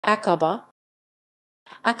Aqaba,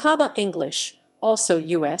 Aqaba English, also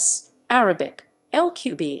US, Arabic,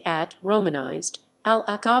 LQB at romanized,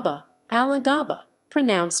 al-ʿAqaba, alʻagaba,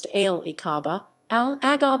 pronounced al-ʿAqaba,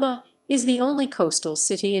 al-ʿAgaba, is the only coastal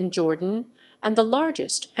city in Jordan and the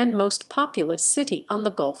largest and most populous city on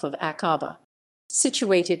the Gulf of Aqaba.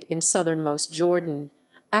 Situated in southernmost Jordan,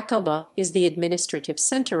 Aqaba is the administrative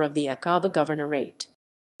center of the Aqaba Governorate.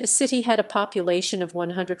 The city had a population of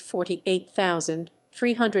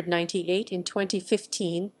 148,398 in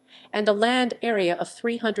 2015 and a land area of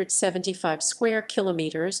 375 square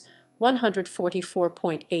kilometers,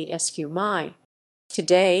 144.8 sq mi.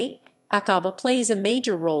 Today, Aqaba plays a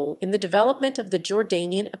major role in the development of the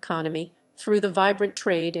Jordanian economy through the vibrant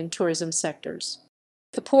trade and tourism sectors.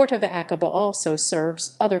 The Port of Aqaba also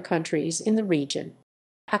serves other countries in the region.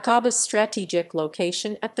 Aqaba's strategic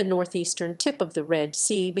location at the northeastern tip of the Red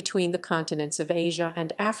Sea between the continents of Asia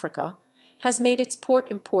and Africa has made its port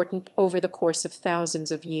important over the course of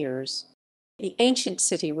thousands of years. The ancient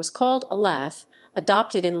city was called Elath,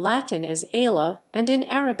 adopted in Latin as Ayla and in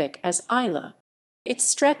Arabic as Ayla. Its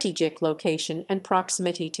strategic location and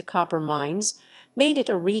proximity to copper mines made it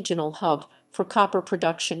a regional hub for copper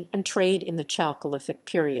production and trade in the Chalcolithic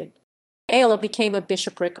period. Aela became a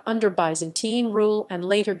bishopric under Byzantine rule and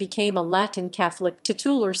later became a Latin Catholic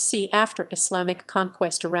titular see after Islamic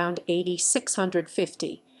conquest around AD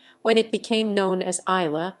 650, when it became known as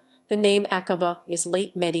Ayla. The name Aqaba is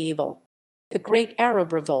late medieval. The Great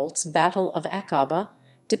Arab Revolt's Battle of Aqaba,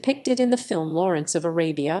 depicted in the film Lawrence of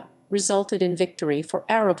Arabia, resulted in victory for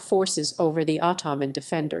Arab forces over the Ottoman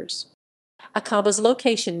defenders. Aqaba's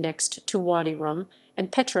location next to Wadi Rum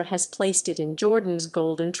and Petra has placed it in Jordan's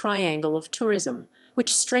Golden Triangle of tourism,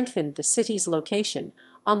 which strengthened the city's location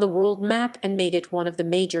on the world map and made it one of the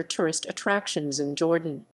major tourist attractions in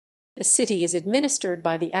Jordan. The city is administered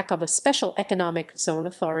by the Aqaba Special Economic Zone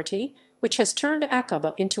Authority, which has turned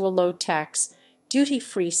Aqaba into a low-tax,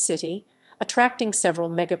 duty-free city, attracting several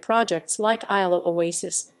mega-projects like Ayla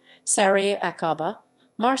Oasis, Saria Aqaba,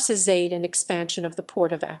 Marsa Zaid, and expansion of the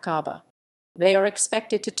Port of Aqaba. They are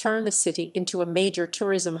expected to turn the city into a major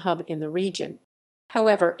tourism hub in the region.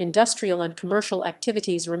 However, industrial and commercial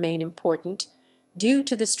activities remain important due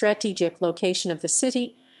to the strategic location of the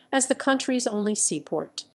city as the country's only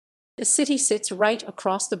seaport. The city sits right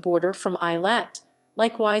across the border from Elath,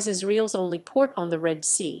 likewise Israel's only port on the Red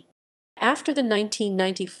Sea. After the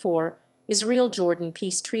 1994 Israel-Jordan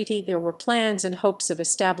peace treaty, there were plans and hopes of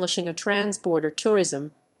establishing a trans-border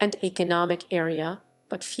tourism and economic area,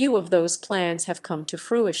 but few of those plans have come to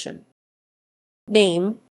fruition.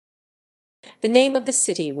 Name. The name of the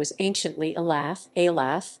city was anciently Elath,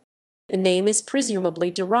 Elath. The name is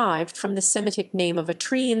presumably derived from the Semitic name of a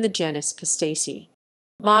tree in the genus Pistaceae.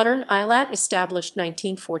 Modern Elath, established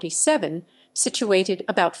 1947, situated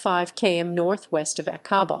about 5 km northwest of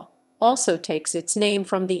Aqaba, also takes its name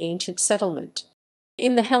from the ancient settlement.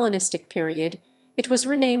 In the Hellenistic period, it was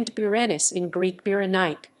renamed Berenice in Greek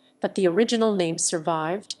Berenike, but the original name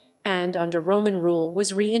survived and, under Roman rule,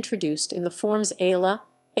 was reintroduced in the forms Aela,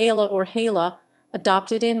 Aela or Hala,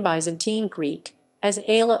 adopted in Byzantine Greek as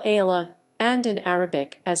Aela Aela and in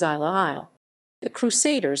Arabic as Ayla Ayl. The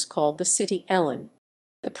Crusaders called the city Elen.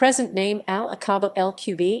 The present name al-ʿAqaba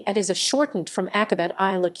LQB is a shortened from Aqaba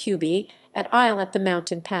Ayla QB at Ayl at the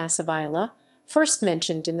mountain pass of Ayla, first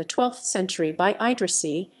mentioned in the 12th century by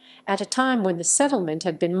Idrisi, at a time when the settlement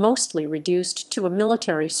had been mostly reduced to a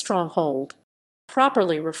military stronghold,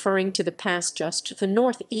 properly referring to the pass just to the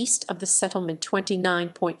northeast of the settlement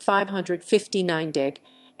 29.559 deg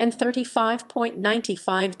and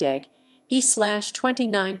 35.95 deg,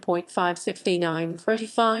 E/29.559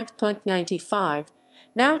 35.95,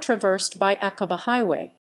 now traversed by Aqaba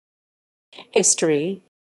Highway. History.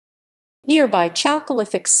 Nearby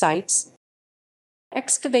Chalcolithic sites.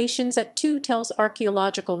 Excavations at two Tel's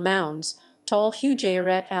archaeological mounds, Tal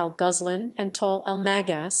Hujayrat al-Ghazlan and Tal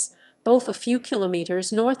al-Magas, both a few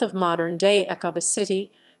kilometers north of modern-day Aqaba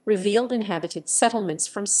city, revealed inhabited settlements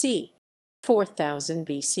from c. 4000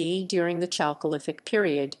 BC during the Chalcolithic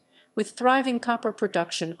period, with thriving copper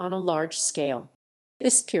production on a large scale.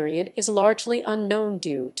 This period is largely unknown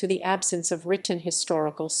due to the absence of written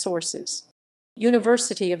historical sources.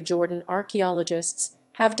 University of Jordan archaeologists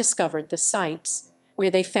have discovered the sites, where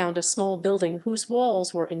they found a small building whose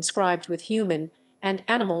walls were inscribed with human and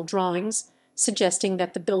animal drawings, suggesting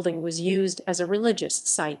that the building was used as a religious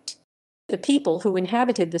site. The people who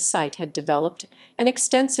inhabited the site had developed an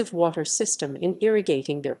extensive water system in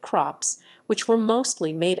irrigating their crops, which were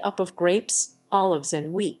mostly made up of grapes, olives,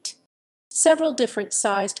 and wheat. Several different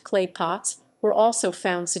sized clay pots were also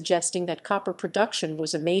found, suggesting that copper production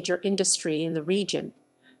was a major industry in the region.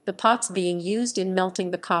 the pots being used in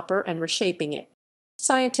melting the copper and reshaping it.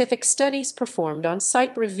 Scientific studies performed on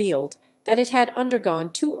site revealed that it had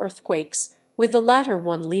undergone 2 earthquakes, with the latter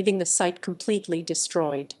one leaving the site completely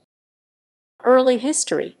destroyed. Early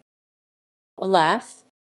history. Elath,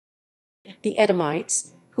 the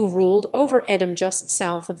Edomites, who ruled over Edom just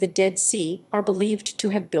south of the Dead Sea, are believed to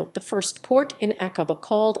have built the first port in Aqaba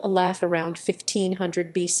called Elath around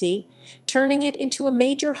 1500 BC, turning it into a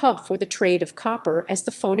major hub for the trade of copper as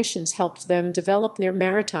the Phoenicians helped them develop their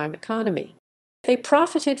maritime economy. They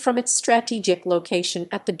profited from its strategic location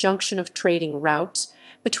at the junction of trading routes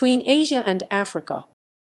between Asia and Africa.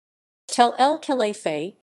 Tel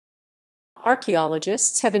el-Khaleifeh.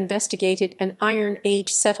 Archaeologists have investigated an Iron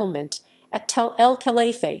Age settlement at Tel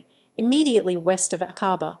el-Khaleifeh, immediately west of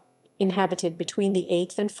Aqaba, inhabited between the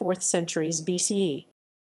 8th and 4th centuries BCE.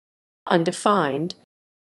 Undefined.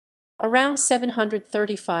 Around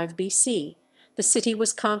 735 BC, the city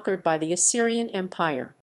was conquered by the Assyrian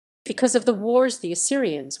Empire. Because of the wars the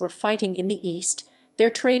Assyrians were fighting in the east, their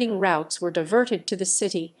trading routes were diverted to the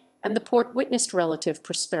city, and the port witnessed relative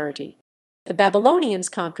prosperity. The Babylonians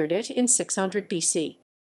conquered it in 600 BC.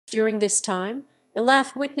 During this time,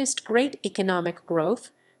 Elath witnessed great economic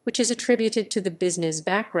growth, which is attributed to the business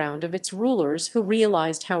background of its rulers who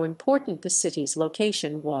realized how important the city's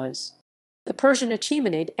location was. The Persian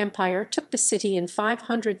Achaemenid Empire took the city in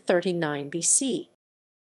 539 BC.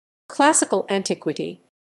 Classical antiquity.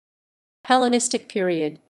 Hellenistic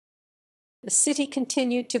period. The city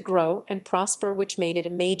continued to grow and prosper, which made it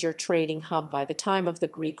a major trading hub by the time of the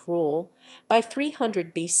Greek rule. By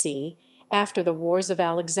 300 BC, after the wars of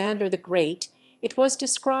Alexander the Great, it was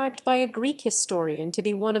described by a Greek historian to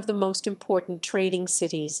be one of the most important trading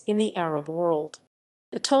cities in the Arab world.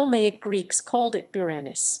 The Ptolemaic Greeks called it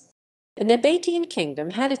Berenice. The Nabatean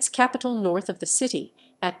kingdom had its capital north of the city,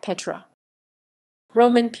 at Petra.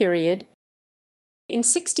 Roman period. In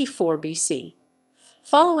 64 BC,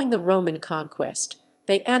 following the Roman conquest,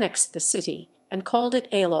 they annexed the city and called it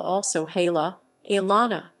Ayla, also Ayla,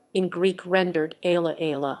 Aelana, in Greek rendered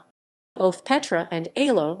Ayla. Both Petra and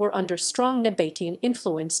Ayla were under strong Nabatean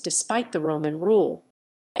influence despite the Roman rule.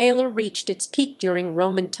 Ayla reached its peak during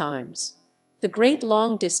Roman times. The great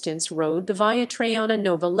long-distance road, the Via Traiana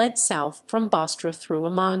Nova, led south from Bostra through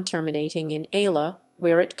Amman, terminating in Ayla,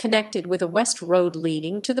 where it connected with a west road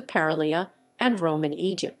leading to the Paralia and Roman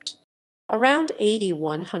Egypt. Around AD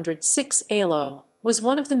 106, Ayla was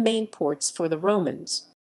one of the main ports for the Romans.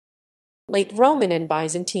 Late Roman and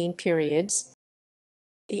Byzantine periods.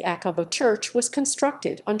 The Aqaba Church was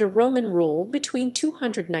constructed under Roman rule between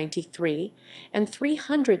 293 and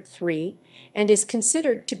 303 and is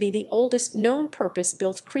considered to be the oldest known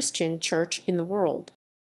purpose-built Christian church in the world.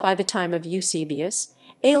 By the time of Eusebius,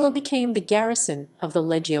 Ayla became the garrison of the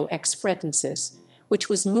Legio Expretensis, which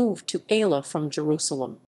was moved to Ayla from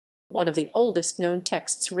Jerusalem. One of the oldest known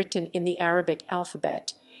texts written in the Arabic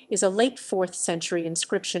alphabet is a late 4th century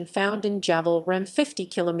inscription found in Jabal Rem, 50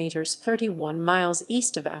 kilometers 31 miles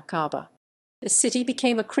east of Aqaba. The city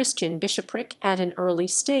became a Christian bishopric at an early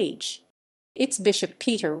stage. Its bishop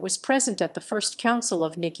Peter was present at the First Council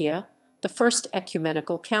of Nicaea, the First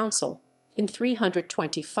Ecumenical Council, in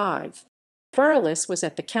 325. Burles was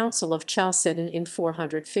at the Council of Chalcedon in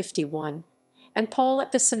 451, and Paul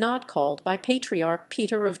at the synod called by Patriarch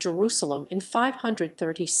Peter of Jerusalem in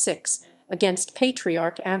 536 against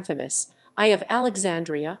Patriarch Anthimus I of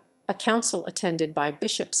Alexandria, a council attended by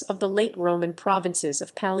bishops of the late Roman provinces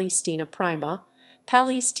of Palestina Prima,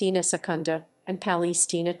 Palestina Secunda, and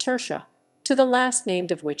Palestina Tertia, to the last named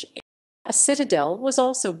of which a citadel was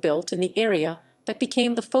also built in the area that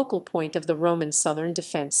became the focal point of the Roman southern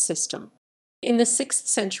defense system. In the 6th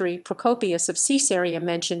century, Procopius of Caesarea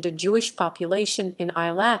mentioned a Jewish population in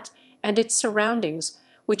Elath and its surroundings,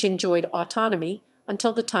 which enjoyed autonomy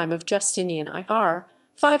until the time of Justinian IR,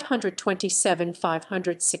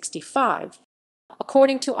 527–565.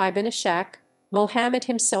 According to Ibn Ishaq, Mohammed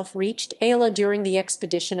himself reached Ayla during the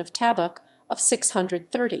expedition of Tabuk of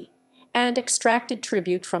 630 and extracted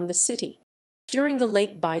tribute from the city. During the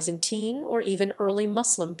late Byzantine or even early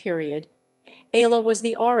Muslim period, Ayla was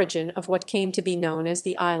the origin of what came to be known as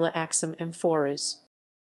the Ayla Axum amphoras.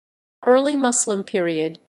 Early Muslim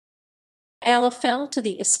period. Ayla fell to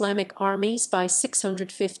the Islamic armies by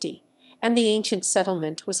 650, and the ancient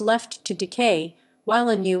settlement was left to decay while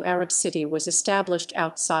a new Arab city was established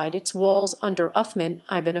outside its walls under Uthman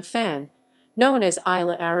ibn Affan, known as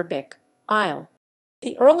Ayla Arabic, Ayl.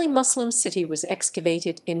 The early Muslim city was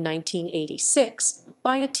excavated in 1986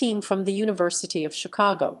 by a team from the University of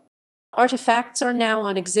Chicago. Artifacts are now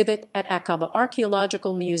on exhibit at Aqaba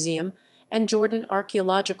Archaeological Museum and Jordan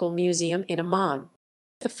Archaeological Museum in Amman.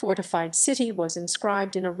 The fortified city was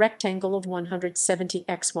inscribed in a rectangle of 170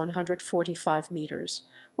 x 145 meters,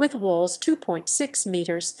 with walls 2.6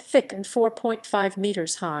 meters thick and 4.5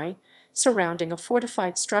 meters high, surrounding a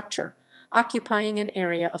fortified structure, occupying an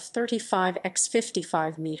area of 35 x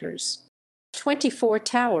 55 meters. 24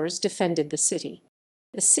 towers defended the city.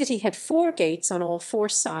 The city had 4 gates on all 4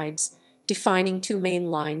 sides, defining 2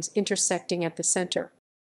 main lines intersecting at the center.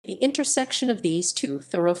 The intersection of these 2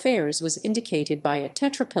 thoroughfares was indicated by a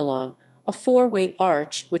tetrapylon, a 4-way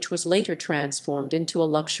arch which was later transformed into a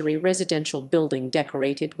luxury residential building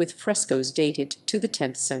decorated with frescoes dated to the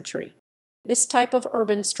 10th century. This type of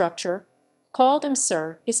urban structure, called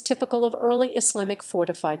Msir, is typical of early Islamic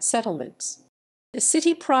fortified settlements. The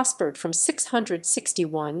city prospered from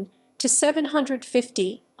 661 to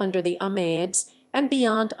 750 under the Umayyads and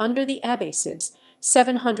beyond under the Abbasids,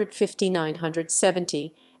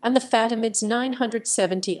 750–970, and the Fatimids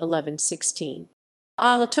 970–1116.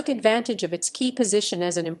 Ayla took advantage of its key position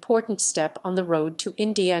as an important step on the road to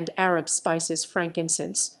India and Arab spices,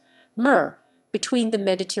 frankincense, myrrh, between the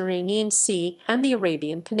Mediterranean Sea and the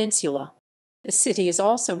Arabian Peninsula. The city is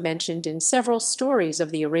also mentioned in several stories of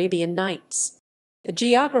the Arabian Nights. The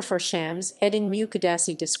geographer Shams Eddin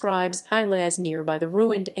Muqaddasi describes Ayla as nearby the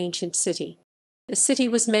ruined ancient city. The city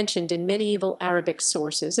was mentioned in medieval Arabic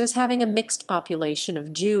sources as having a mixed population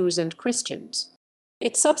of Jews and Christians.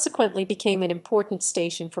 It subsequently became an important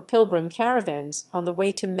station for pilgrim caravans on the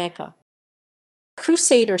way to Mecca.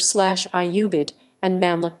 Crusader/Ayyubid and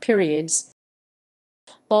Mamluk periods.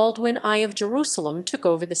 Baldwin I of Jerusalem took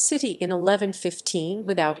over the city in 1115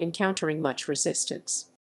 without encountering much resistance.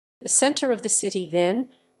 The center of the city then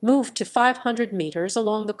moved to 500 meters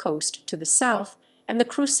along the coast to the south, and the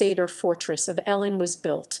Crusader fortress of Elin was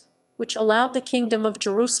built, which allowed the Kingdom of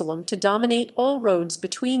Jerusalem to dominate all roads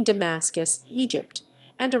between Damascus, Egypt,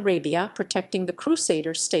 and Arabia, protecting the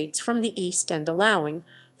Crusader states from the east and allowing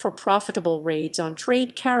for profitable raids on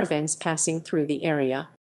trade caravans passing through the area.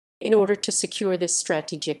 In order to secure this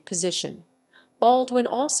strategic position, Baldwin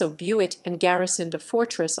also built and garrisoned a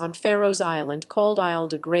fortress on Pharaoh's Island called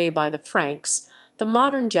al-ʿAgaba by the Franks, the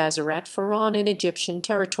modern Jazirat Faran in Egyptian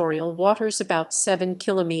territorial waters about 7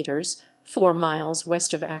 kilometers, 4 miles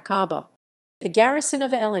west of Aqaba. The garrison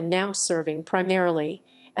of Elath, now serving primarily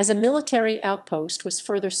as a military outpost, was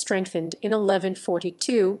further strengthened in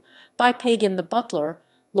 1142 by Pagan the Butler,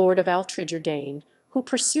 lord of al-ʿAgaba, who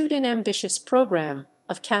pursued an ambitious program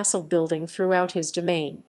of castle building throughout his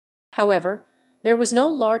domain. However, there was no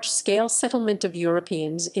large-scale settlement of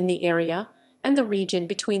Europeans in the area, and the region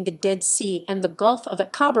between the Dead Sea and the Gulf of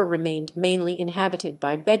Aqaba remained mainly inhabited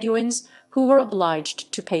by Bedouins who were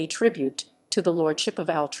obliged to pay tribute to the lordship of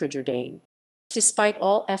al-ʿAgaba. Despite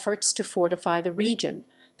all efforts to fortify the region,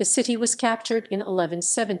 the city was captured in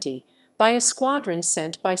 1170 by a squadron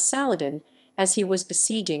sent by Saladin as he was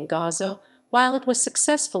besieging Gaza, while it was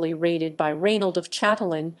successfully raided by Rainald of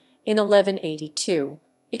Chatelain in 1182.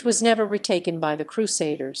 It was never retaken by the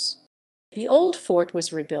Crusaders. The old fort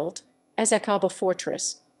was rebuilt as Aqaba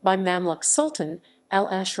Fortress by Mamluk Sultan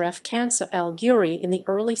al-Ashraf Kansa al-Ghuri in the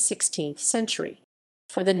early 16th century.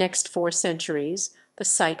 For the next 4 centuries, the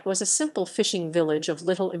site was a simple fishing village of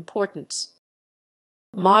little importance.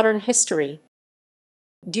 Modern history.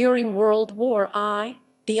 During World War I,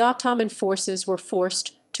 the Ottoman forces were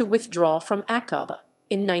forced to withdraw from Aqaba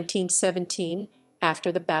in 1917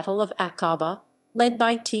 after the Battle of Aqaba, led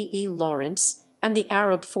by T.E. Lawrence and the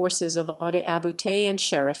Arab forces of Adi Abutay and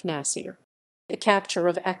Sharif Nasir. The capture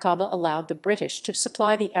of Aqaba allowed the British to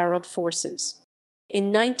supply the Arab forces.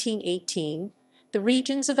 In 1918, the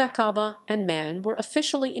regions of Aqaba and Man were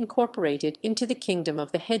officially incorporated into the Kingdom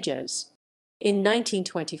of the Hejaz. In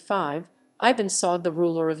 1925, Ibn Saud, the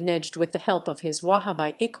ruler of Nejd, with the help of his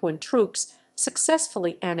Wahhabi Ikhwan troops,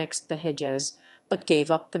 successfully annexed the Hejaz, but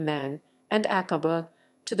gave up the Man and Aqaba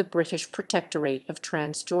to the British Protectorate of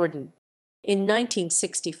Transjordan. In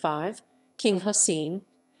 1965, King Hussein,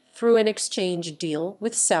 through an exchange deal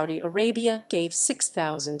with Saudi Arabia, gave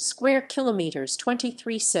 6,000 square kilometers,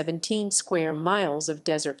 2317 square miles of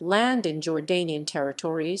desert land in Jordanian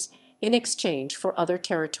territories in exchange for other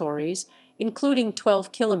territories, including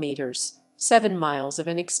 12 kilometers, 7 miles of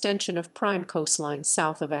an extension of prime coastline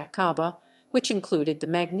south of Aqaba, which included the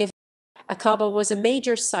magnificent Aqaba was a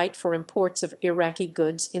major site for imports of Iraqi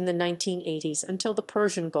goods in the 1980s until the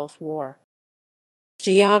Persian Gulf War.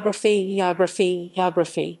 Geography.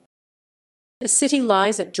 The city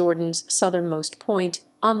lies at Jordan's southernmost point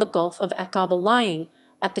on the Gulf of Aqaba, lying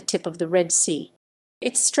at the tip of the Red Sea.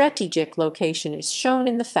 Its strategic location is shown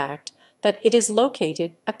in the fact that it is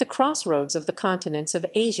located at the crossroads of the continents of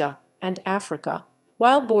Asia and Africa,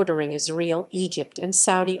 while bordering Israel, Egypt, and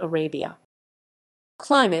Saudi Arabia.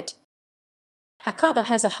 Climate. Aqaba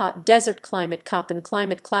has a hot desert climate Köppen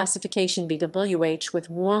climate classification BWH with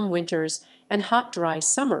warm winters and hot dry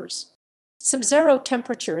summers. Sub-zero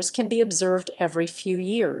temperatures can be observed every few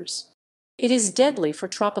years. It is deadly for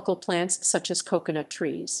tropical plants such as coconut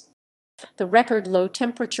trees. The record low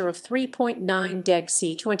temperature of 3.9 deg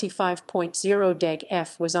C 25.0 deg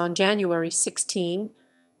F was on January 16,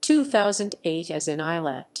 2008 as in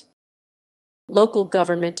Elath. Local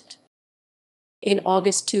government. In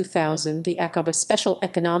August 2000, the Aqaba Special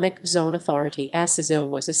Economic Zone Authority (ASEZO)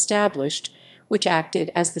 was established, which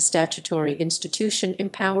acted as the statutory institution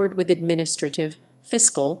empowered with administrative,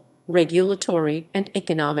 fiscal, regulatory, and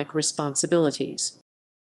economic responsibilities.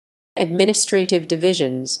 Administrative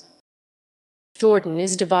divisions. Jordan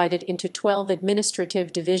is divided into 12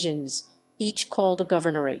 administrative divisions, each called a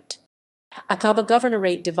governorate. Aqaba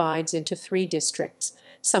Governorate divides into 3 districts,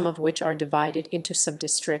 some of which are divided into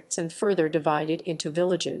sub-districts and further divided into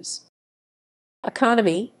villages.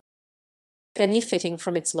 Economy. Benefiting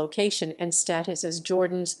from its location and status as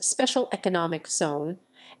Jordan's special economic zone,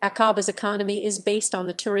 Aqaba's economy is based on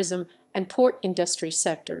the tourism and port industry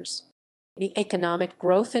sectors. The economic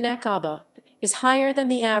growth in Aqaba is higher than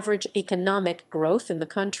the average economic growth in the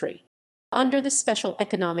country. Under the special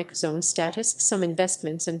economic zone status, some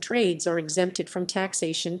investments and trades are exempted from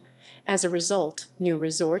taxation. As a result, new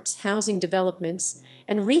resorts, housing developments,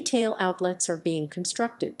 and retail outlets are being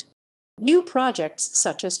constructed. New projects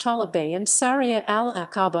such as Bay and Saria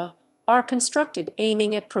al-ʿAqaba are constructed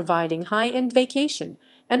aiming at providing high-end vacation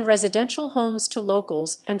and residential homes to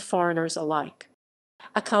locals and foreigners alike.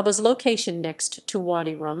 Aqaba's location next to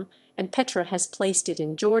Wadi Rum and Petra has placed it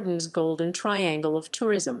in Jordan's Golden Triangle of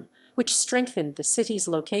tourism, which strengthened the city's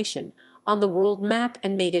location on the world map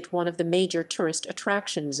and made it one of the major tourist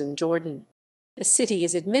attractions in Jordan. The city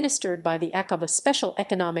is administered by the Aqaba Special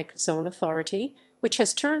Economic Zone Authority, which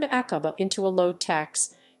has turned Aqaba into a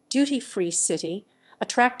low-tax, duty-free city,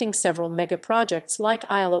 attracting several mega-projects like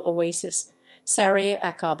Ayla Oasis, Saria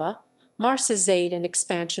Aqaba, Marsa Zaid, and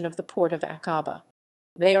expansion of the Port of Aqaba.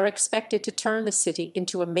 They are expected to turn the city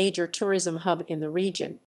into a major tourism hub in the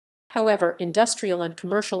region. However, industrial and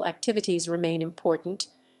commercial activities remain important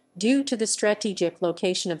due to the strategic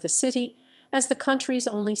location of the city as the country's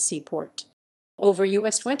only seaport. Over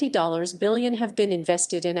 $20 billion have been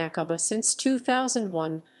invested in Aqaba since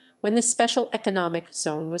 2001, when the Special Economic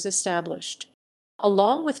Zone was established.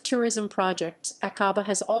 Along with tourism projects, Aqaba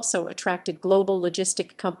has also attracted global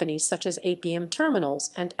logistic companies such as APM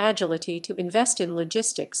Terminals and Agility to invest in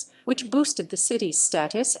logistics, which boosted the city's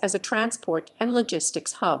status as a transport and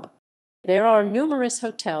logistics hub. There are numerous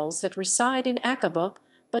hotels that reside in Aqaba,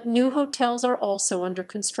 but new hotels are also under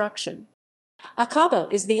construction.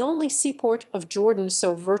 Aqaba is the only seaport of Jordan,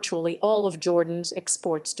 so virtually all of Jordan's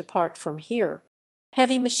exports depart from here.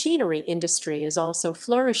 Heavy machinery industry is also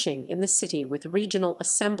flourishing in the city, with regional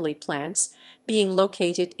assembly plants being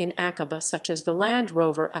located in Aqaba, such as the Land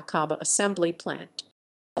Rover Aqaba assembly plant.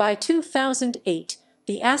 By 2008,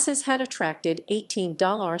 the ASEZ had attracted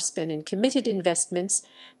 $18 spin in committed investments,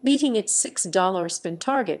 meeting its $6 spin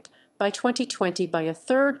target by 2020 by a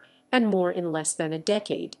third and more in less than a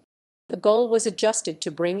decade. The goal was adjusted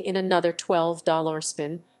to bring in another $12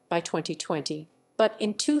 spin by 2020, but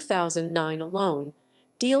in 2009 alone,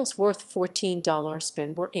 deals worth $14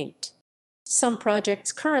 spin were inked. Some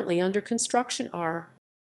projects currently under construction are: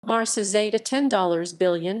 Marsa Zaid, $10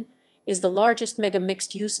 billion, is the largest mega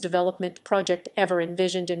mixed-use development project ever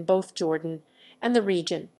envisioned in both Jordan and the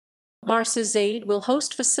region. Marsa Zaid will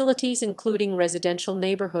host facilities including residential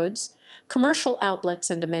neighborhoods, commercial outlets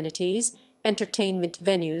and amenities, entertainment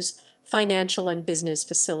venues, financial and business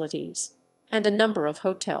facilities, and a number of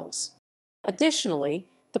hotels. Additionally,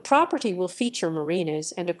 the property will feature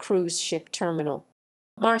marinas and a cruise ship terminal.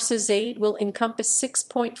 Marsa Zaid will encompass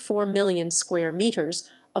 6.4 million square meters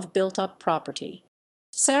of built-up property.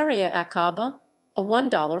 Saria Aqaba, a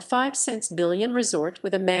 $1.05 billion resort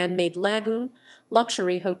with a man-made lagoon,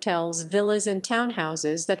 luxury hotels, villas, and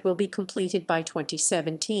townhouses that will be completed by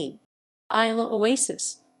 2017. Ayla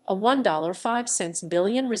Oasis, a $1.05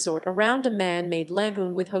 billion resort around a man-made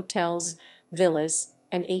lagoon with hotels, villas,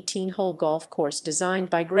 an 18-hole golf course designed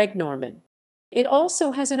by Greg Norman. It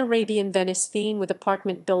also has an Arabian Venice theme with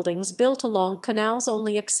apartment buildings built along canals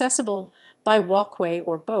only accessible by walkway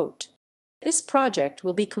or boat. This project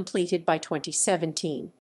will be completed by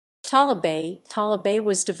 2017. Bay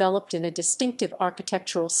was developed in a distinctive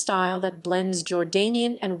architectural style that blends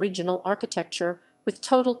Jordanian and regional architecture with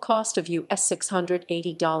total cost of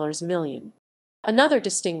 $680 million. Another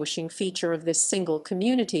distinguishing feature of this single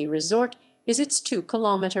community resort is its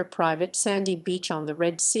 2-kilometer private sandy beach on the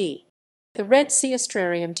Red Sea. The Red Sea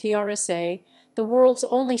Astrarium TRSA, the world's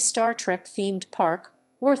only Star Trek-themed park,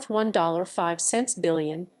 worth $1.05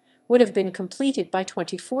 billion, would have been completed by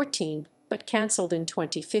 2014, but cancelled in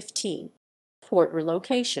 2015. Port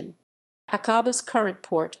relocation. Aqaba's current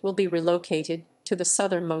port will be relocated to the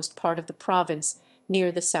southernmost part of the province,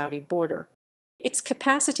 near the Saudi border. Its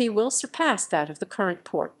capacity will surpass that of the current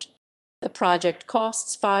port. The project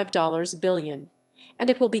costs $5 billion, and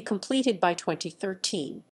it will be completed by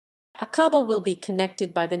 2013. Aqaba will be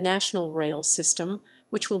connected by the national rail system,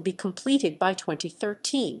 which will be completed by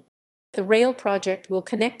 2013. The rail project will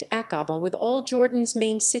connect Aqaba with all Jordan's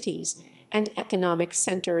main cities and economic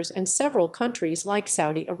centers and several countries like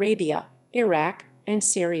Saudi Arabia, Iraq, and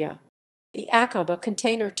Syria. The Aqaba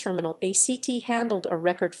Container Terminal ACT handled a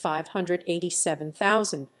record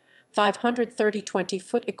 587,530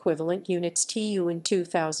 20-foot equivalent units TU in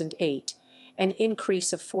 2008, an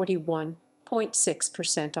increase of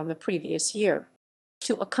 41.6% on the previous year.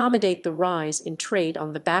 To accommodate the rise in trade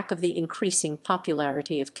on the back of the increasing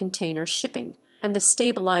popularity of container shipping and the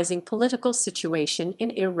stabilizing political situation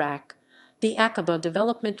in Iraq, the Aqaba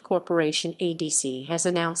Development Corporation (ADC) has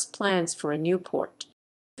announced plans for a new port.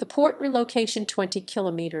 The port relocation 20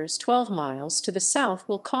 kilometers 12 miles to the south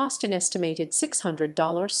will cost an estimated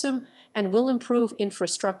 $600 and will improve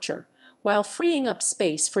infrastructure while freeing up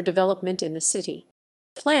space for development in the city.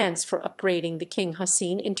 Plans for upgrading the King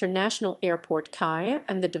Hassin International Airport (KAIA)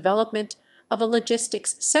 and the development of a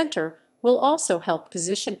logistics center will also help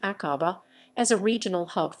position Aqaba as a regional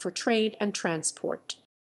hub for trade and transport.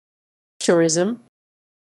 Tourism.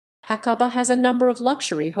 Aqaba has a number of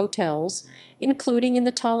luxury hotels, including in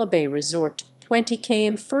the Tala Bay Resort, 20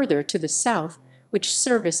 km further to the south, which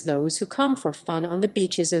service those who come for fun on the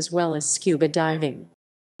beaches as well as scuba diving.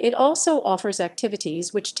 It also offers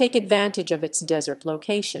activities which take advantage of its desert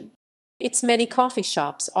location. Its many coffee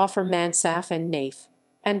shops offer mansaf and naif,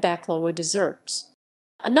 and baklava desserts.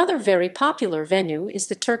 Another very popular venue is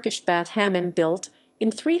the Turkish Bath Hammam built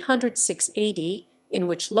in 306 AD, in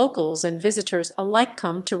which locals and visitors alike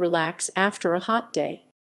come to relax after a hot day.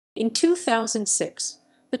 In 2006,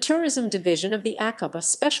 the tourism division of the Aqaba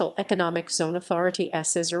Special Economic Zone Authority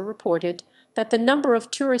 (SEZR) reported that the number of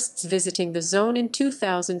tourists visiting the zone in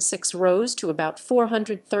 2006 rose to about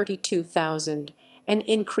 432,000, an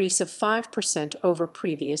increase of 5% over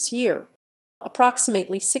previous year.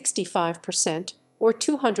 Approximately 65%, or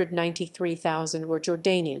 293,000, were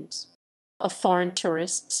Jordanians. Of foreign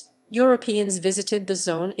tourists, Europeans visited the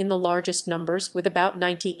zone in the largest numbers, with about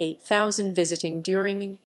 98,000 visiting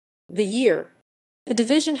during the year. The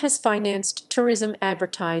division has financed tourism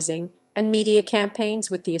advertising and media campaigns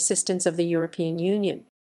with the assistance of the European Union.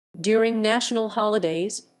 During national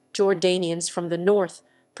holidays, Jordanians from the north,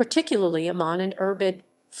 particularly Amman and Irbid,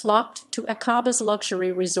 flocked to Aqaba's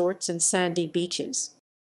luxury resorts and sandy beaches.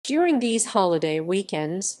 During these holiday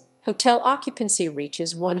weekends, hotel occupancy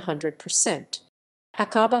reaches 100%.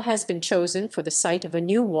 Aqaba has been chosen for the site of a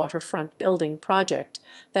new waterfront building project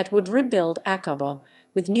that would rebuild Aqaba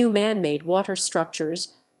with new man-made water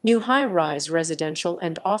structures, new high-rise residential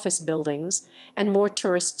and office buildings, and more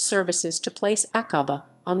tourist services to place Aqaba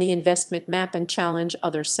on the investment map and challenge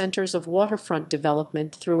other centers of waterfront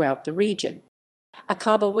development throughout the region.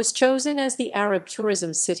 Aqaba was chosen as the Arab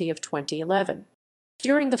Tourism City of 2011.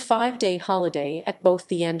 During the 5-day holiday at both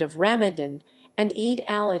the end of Ramadan and Eid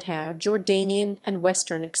al-Adha, Jordanian and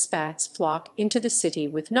Western expats flock into the city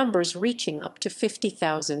with numbers reaching up to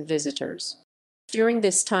 50,000 visitors. During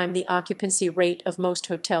this time, the occupancy rate of most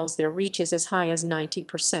hotels there reaches as high as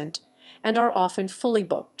 90% and are often fully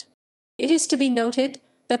booked. It is to be noted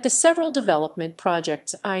that the several development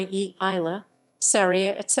projects, i.e. Ayla,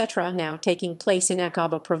 Saria, etc., now taking place in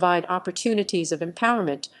Aqaba provide opportunities of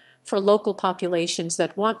empowerment for local populations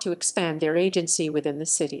that want to expand their agency within the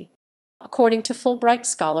city. According to Fulbright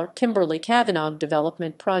scholar Kimberly Cavanaugh,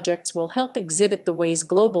 development projects will help exhibit the ways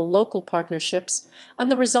global-local partnerships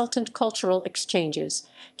and the resultant cultural exchanges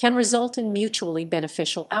can result in mutually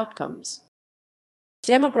beneficial outcomes.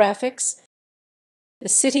 Demographics. The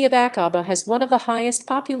city of Aqaba has one of the highest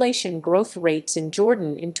population growth rates in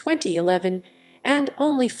Jordan in 2011, and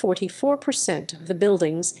only 44% of the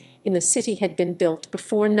buildings in the city had been built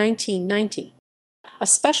before 1990. A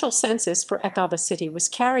special census for Aqaba city was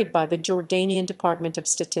carried by the Jordanian Department of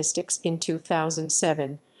Statistics in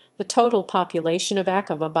 2007. The total population of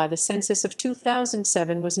Aqaba by the census of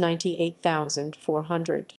 2007 was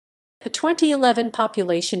 98,400. The 2011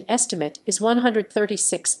 population estimate is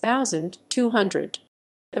 136,200.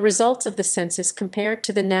 The results of the census compared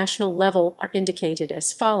to the national level are indicated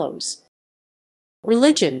as follows.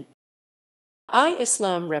 Religion.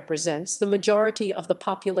 Islam represents the majority of the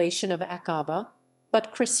population of Aqaba,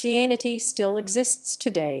 but Christianity still exists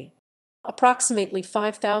today. Approximately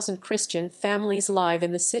 5,000 Christian families live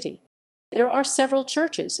in the city. There are several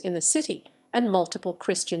churches in the city and multiple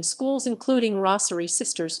Christian schools, including Rosary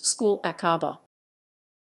Sisters School Aqaba.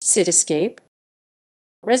 Cityscape.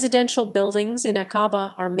 Residential buildings in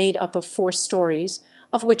Aqaba are made up of 4 stories,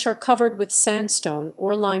 of which are covered with sandstone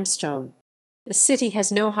or limestone. The city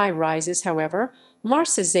has no high-rises, however.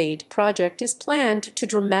 Zaid project is planned to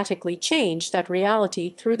dramatically change that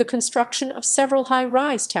reality through the construction of several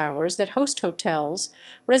high-rise towers that host hotels,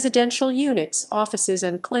 residential units, offices,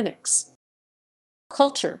 and clinics.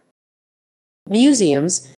 Culture.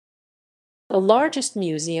 Museums. The largest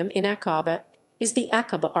museum in Aqaba is the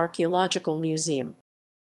Aqaba Archaeological Museum.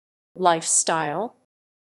 Lifestyle.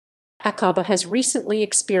 Aqaba has recently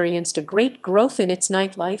experienced a great growth in its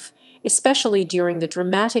nightlife, especially during the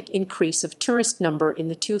dramatic increase of tourist number in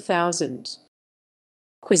the 2000s.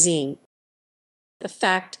 Cuisine. The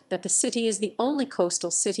fact that the city is the only coastal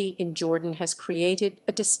city in Jordan has created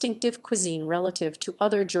a distinctive cuisine relative to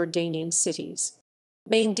other Jordanian cities.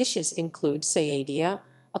 Main dishes include ʻƐæqaba,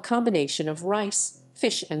 a combination of rice,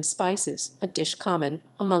 fish, and spices, a dish common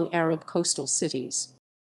among Arab coastal cities.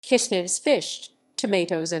 Kishneh fish,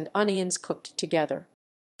 tomatoes, and onions cooked together.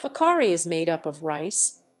 Fakari is made up of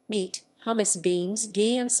rice, meat, hummus, beans,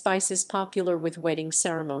 ghee, and spices popular with wedding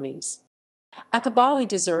ceremonies. Aqabawi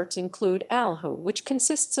desserts include alhu, which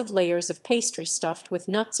consists of layers of pastry stuffed with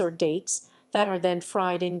nuts or dates that are then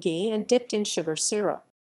fried in ghee and dipped in sugar syrup.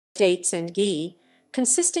 Dates and ghee,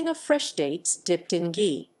 consisting of fresh dates dipped in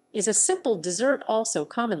ghee, is a simple dessert also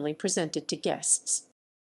commonly presented to guests.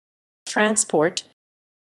 Transport.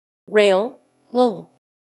 Rail.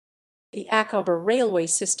 The Aqaba railway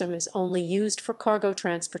system is only used for cargo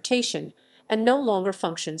transportation and no longer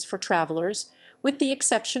functions for travelers, with the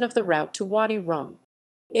exception of the route to Wadi Rum.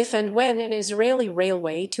 If and when an Israeli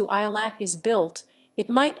railway to Elath is built, it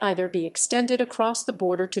might either be extended across the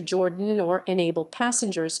border to Jordan or enable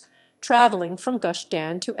passengers traveling from Gush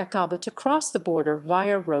Dan to Aqaba to cross the border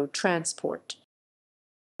via road transport.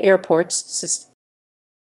 Airports.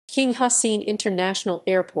 King Hassin International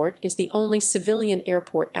Airport is the only civilian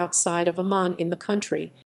airport outside of Amman in the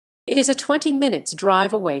country. It is a 20 minutes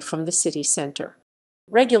drive away from the city center.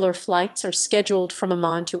 Regular flights are scheduled from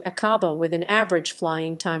Amman to Aqaba with an average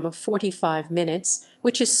flying time of 45 minutes,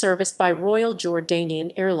 which is serviced by Royal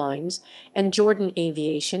Jordanian Airlines and Jordan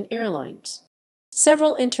Aviation Airlines.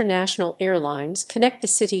 Several international airlines connect the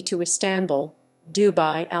city to Istanbul,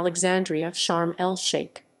 Dubai, Alexandria, Sharm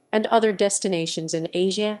el-Sheikh, and other destinations in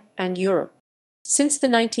Asia and Europe. Since the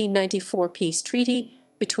 1994 peace treaty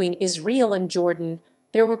between Israel and Jordan,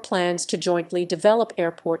 there were plans to jointly develop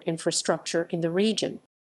airport infrastructure in the region.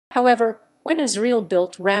 However, when Israel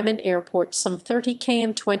built Ramon Airport some 30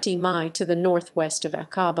 km 20 mi to the northwest of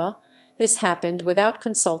Aqaba, this happened without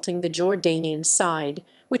consulting the Jordanian side,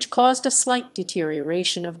 which caused a slight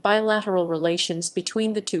deterioration of bilateral relations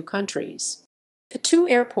between the two countries. The two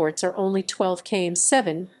airports are only 12 km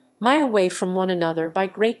 7 mi away from one another by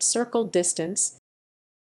great circle distance.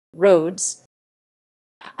 Roads.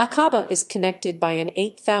 Aqaba is connected by an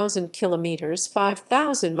 8,000 kilometers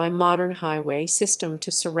 5,000 mi modern highway system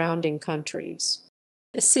to surrounding countries.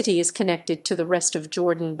 The city is connected to the rest of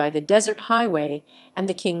Jordan by the Desert Highway and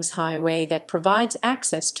the King's Highway that provides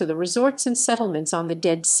access to the resorts and settlements on the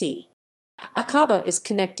Dead Sea. Aqaba is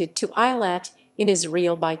connected to Elath in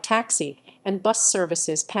Israel by taxi and bus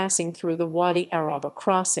services passing through the Wadi Araba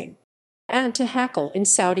crossing, and to Hakel in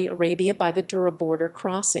Saudi Arabia by the Dura border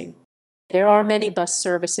crossing. There are many bus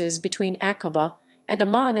services between Aqaba and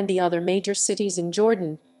Amman and the other major cities in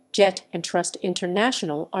Jordan. Jet and Trust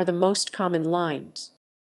International are the most common lines.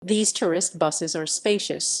 These tourist buses are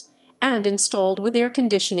spacious and installed with air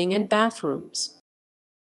conditioning and bathrooms.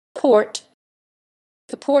 Port.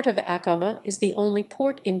 The Port of Aqaba is the only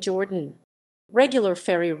port in Jordan. Regular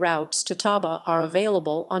ferry routes to Taba are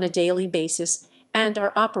available on a daily basis and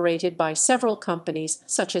are operated by several companies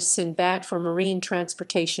such as Sinbad for marine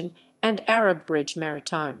transportation and Arab Bridge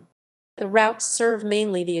Maritime. The routes serve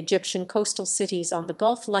mainly the Egyptian coastal cities on the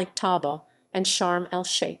Gulf like Taba and Sharm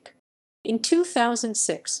el-Sheikh. In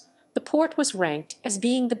 2006, the port was ranked as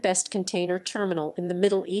being the best container terminal in the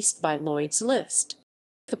Middle East by Lloyd's List.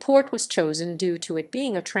 The port was chosen due to it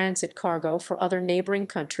being a transit cargo for other neighboring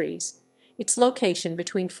countries, its location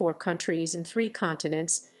between 4 countries and 3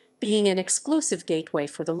 continents being an exclusive gateway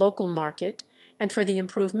for the local market and for the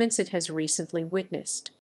improvements it has recently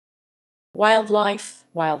witnessed. Wildlife.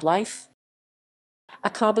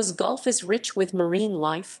 Aqaba's Gulf is rich with marine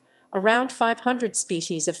life, Around 500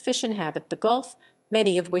 species of fish inhabit the Gulf,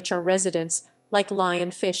 many of which are residents, like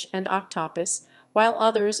lionfish and octopus, while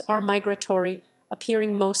others are migratory,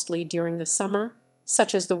 appearing mostly during the summer,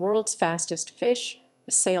 such as the world's fastest fish,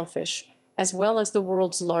 the sailfish, as well as the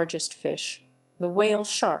world's largest fish, the whale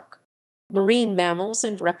shark. Marine mammals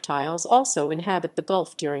and reptiles also inhabit the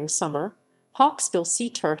Gulf during summer. Hawksbill sea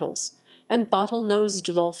turtles and bottle-nosed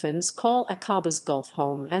dolphins call Aqaba's Gulf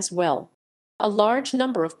home as well. A large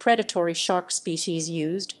number of predatory shark species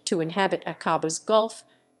used to inhabit Aqaba's Gulf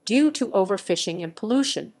due to overfishing and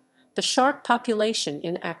pollution. The shark population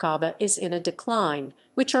in Aqaba is in a decline,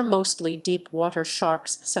 which are mostly deep-water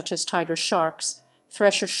sharks such as tiger sharks,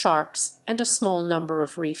 thresher sharks, and a small number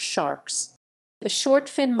of reef sharks. The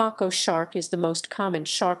short-fin mako shark is the most common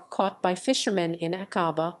shark caught by fishermen in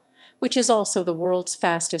Aqaba, which is also the world's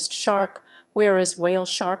fastest shark, whereas whale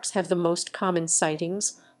sharks have the most common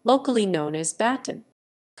sightings, locally known as batten.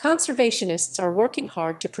 Conservationists are working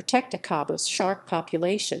hard to protect Aqaba's shark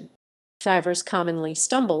population. Divers commonly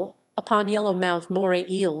stumble upon yellow-mouthed moray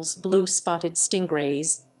eels, blue-spotted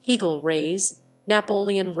stingrays, eagle rays,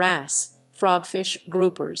 Napoleon wrasse, frogfish,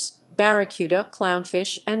 groupers, barracuda,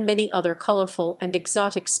 clownfish, and many other colorful and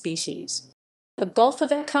exotic species. The Gulf of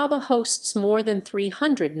Aqaba hosts more than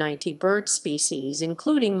 390 bird species,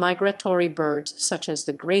 including migratory birds such as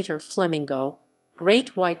the greater flamingo,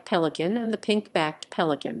 great white pelican, and the pink-backed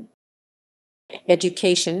pelican.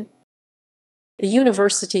 Education. The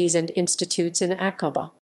universities and institutes in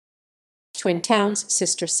Aqaba. Twin towns,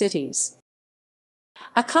 sister cities.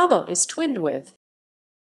 Aqaba is twinned with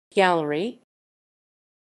Gallery,